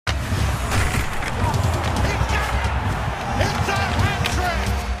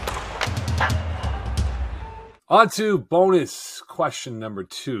On to bonus question number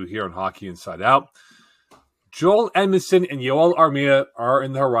 2 here on Hockey Inside Out. Joel Edmundson and Yoel Armia are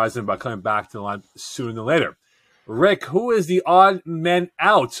in the horizon by coming back to the line sooner than later. Rick, who is the odd man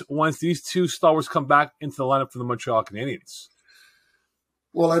out once these two stalwarts come back into the lineup for the Montreal Canadiens?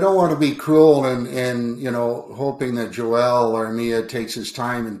 Well, I don't want to be cruel and hoping that Joel Armia takes his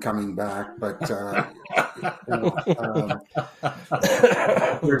time in coming back, but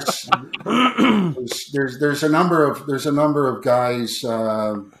there's a number of guys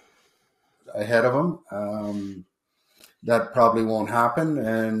ahead of him that probably won't happen,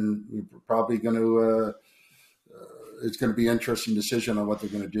 and we're probably going to. It's going to be an interesting decision on what they're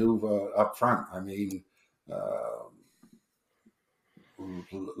going to do up front. I mean.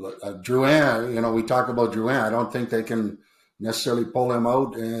 Drouin, we talk about Drouin. I don't think they can necessarily pull him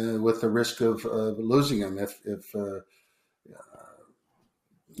out with the risk of losing him if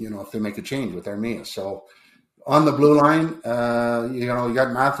they make a change with Armia. So on the blue line, you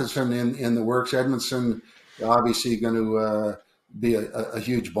got Matheson in the works. Edmundson obviously going to be a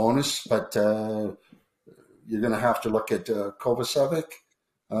huge bonus, but you're going to have to look at Kovacevic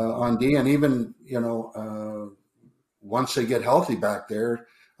on D, and even once they get healthy back there,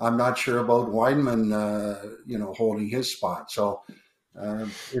 I'm not sure about Wideman, holding his spot. So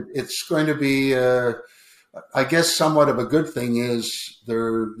it's going to be, I guess, somewhat of a good thing is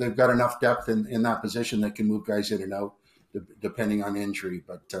they've got enough depth in that position that can move guys in and out depending on injury.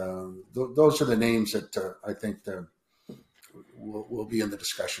 But those are the names that I think will be in the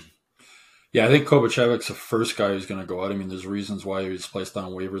discussion. Yeah, I think Kovacevic's the first guy who's going to go out. I mean, there's reasons why he was placed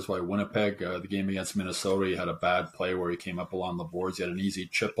on waivers by Winnipeg. The game against Minnesota, he had a bad play where he came up along the boards. He had an easy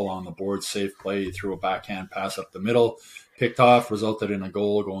chip along the boards, safe play. He threw a backhand pass up the middle, picked off, resulted in a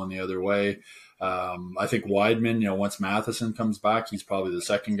goal going the other way. I think Wideman, once Matheson comes back, he's probably the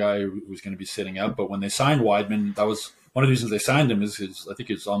second guy who's going to be sitting out. But when they signed Wideman, that was one of the reasons they signed him is I think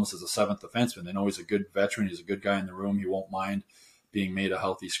he's almost as a seventh defenseman. They know he's a good veteran. He's a good guy in the room. He won't mind being made a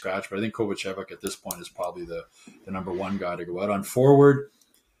healthy scratch. But I think Kovacevic at this point is probably the number one guy to go out. On forward,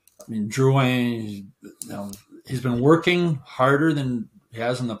 I mean, Drouin, he's been working harder than he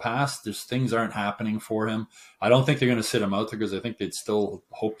has in the past. Things aren't happening for him. I don't think they're going to sit him out there because I think they'd still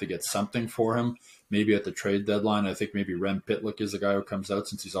hope to get something for him. Maybe at the trade deadline, I think maybe Rem Pitlick is the guy who comes out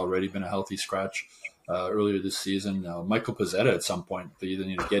since he's already been a healthy scratch earlier this season. Michael Pezzetta at some point, they either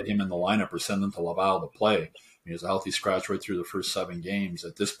need to get him in the lineup or send him to Laval to play. He has a healthy scratch right through the first 7 games.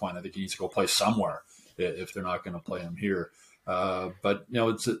 At this point, I think he needs to go play somewhere if they're not going to play him here. But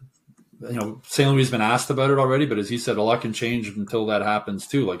it's St. Louis has been asked about it already, but as he said, a lot can change until that happens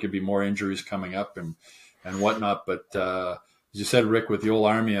too. Like there'd be more injuries coming up and whatnot. But as you said, Rick, with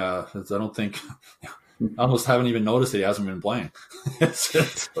Yoel Armia, I don't think I almost haven't even noticed that he hasn't been playing. It's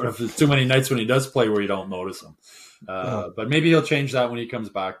too many nights when he does play where you don't notice him. But maybe he'll change that when he comes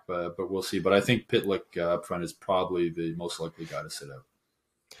back, but we'll see. But I think Pitlick up front is probably the most likely guy to sit out.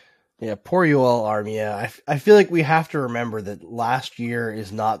 Yeah, poor Yoel Armia. I feel like we have to remember that last year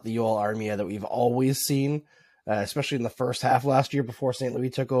is not the Yoel Armia that we've always seen, especially in the first half last year before St. Louis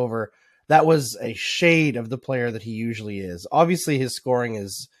took over. That was a shade of the player that he usually is. Obviously, his scoring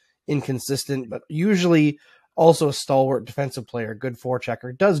is inconsistent, but usually also a stalwart defensive player, good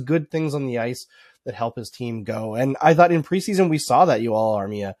forechecker, does good things on the ice that help his team go. And I thought in preseason we saw that Yoel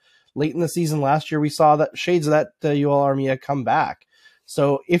Armia. Late in the season last year, we saw that shades of that Yoel Armia come back.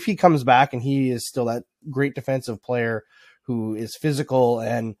 So if he comes back and he is still that great defensive player who is physical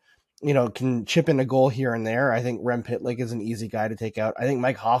and can chip in a goal here and there, I think Rem Pitlick is an easy guy to take out. I think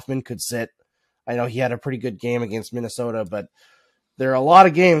Mike Hoffman could sit. I know he had a pretty good game against Minnesota, but there are a lot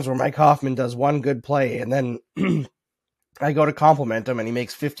of games where Mike Hoffman does one good play and then I go to compliment him and he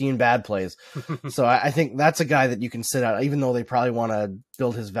makes 15 bad plays. So I think that's a guy that you can sit out, even though they probably want to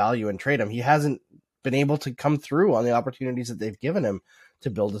build his value and trade him. He hasn't been able to come through on the opportunities that they've given him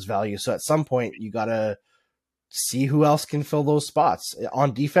to build his value. So at some point you got to see who else can fill those spots.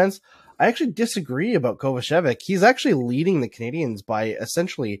 On defense, I actually disagree about Kovacevic. He's actually leading the Canadiens by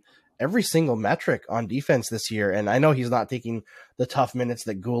essentially every single metric on defense this year. And I know he's not taking the tough minutes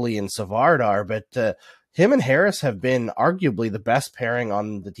that Goulet and Savard are, but him and Harris have been arguably the best pairing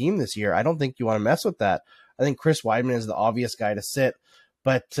on the team this year. I don't think you want to mess with that. I think Chris Weidman is the obvious guy to sit,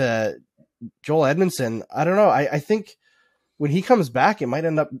 but Joel Edmundson, I don't know. I think when he comes back, it might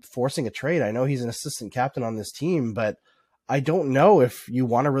end up forcing a trade. I know he's an assistant captain on this team, but I don't know if you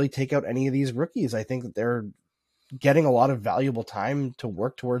want to really take out any of these rookies. I think that they're getting a lot of valuable time to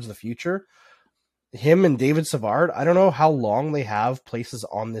work towards the future. Him and David Savard, I don't know how long they have places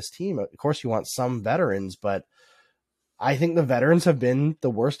on this team. Of course, you want some veterans, but I think the veterans have been the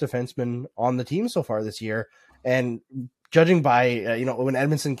worst defensemen on the team so far this year. And judging by, when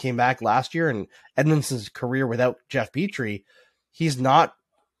Edmundson came back last year and Edmundson's career without Jeff Petrie, he's not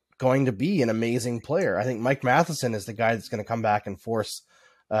going to be an amazing player. I think Mike Matheson is the guy that's going to come back and force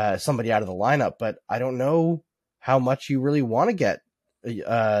somebody out of the lineup, but I don't know how much you really want to get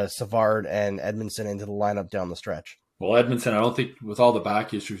Savard and Edmundson into the lineup down the stretch. Well, Edmundson, I don't think with all the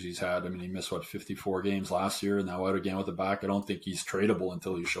back issues he's had, I mean, he missed, 54 games last year and now out again with the back. I don't think he's tradable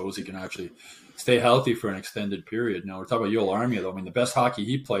until he shows he can actually stay healthy for an extended period. Now, we're talking about Yoel Armia, though. I mean, the best hockey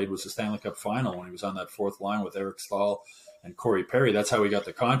he played was the Stanley Cup final when he was on that fourth line with Eric Stahl and Corey Perry. That's how he got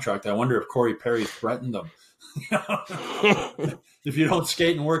the contract. I wonder if Corey Perry threatened him. If you don't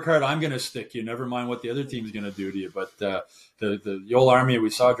skate and work hard, I'm going to stick you. Never mind what the other team's going to do to you. But the Yoel Armia we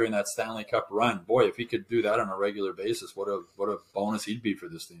saw during that Stanley Cup run, boy, if he could do that on a regular basis, what a bonus he'd be for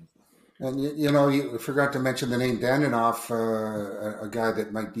this team. And you forgot to mention the name Daninoff, a guy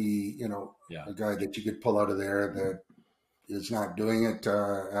that might be, a guy that you could pull out of there that is not doing it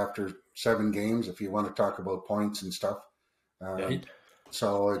after 7 games. If you want to talk about points and stuff,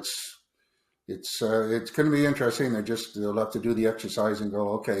 so it's going to be interesting. They'll have to do the exercise and go,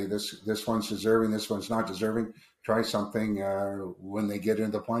 okay, this one's deserving, this one's not deserving. Try something when they get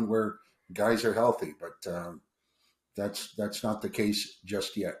into the point where guys are healthy, but that's not the case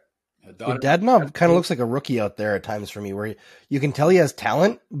just yet. Dadonov kind of looks like a rookie out there at times for me, where you can tell he has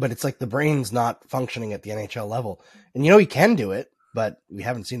talent, but it's like the brain's not functioning at the NHL level. And he can do it, but we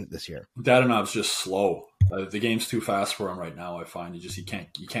haven't seen it this year. Dadonov's just slow. The game's too fast for him right now. I find he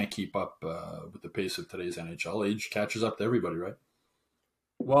can't keep up with the pace of today's NHL. Age catches up to everybody, right?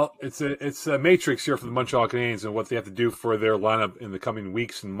 Well, it's a matrix here for the Montreal Canadiens and what they have to do for their lineup in the coming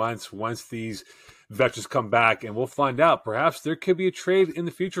weeks and months once these veterans come back, and we'll find out. Perhaps there could be a trade in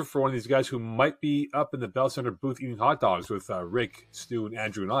the future for one of these guys who might be up in the Bell Center booth eating hot dogs with Rick, Stu, and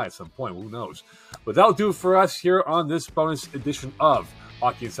Andrew and I at some point. Who knows? But that'll do it for us here on this bonus edition of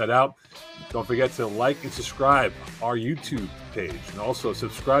Hockey Inside Out. Don't forget to like and subscribe our YouTube page, and also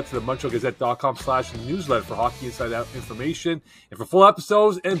subscribe to the MontrealGazette.com/newsletter for Hockey Inside Out information. And for full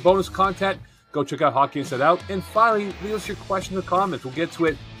episodes and bonus content, go check out Hockey Inside Out. And finally, leave us your questions or comments. We'll get to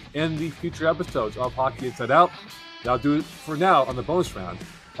it in the future episodes of Hockey Inside Out. That'll do it for now on the bonus round.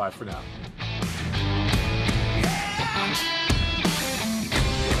 Bye for now.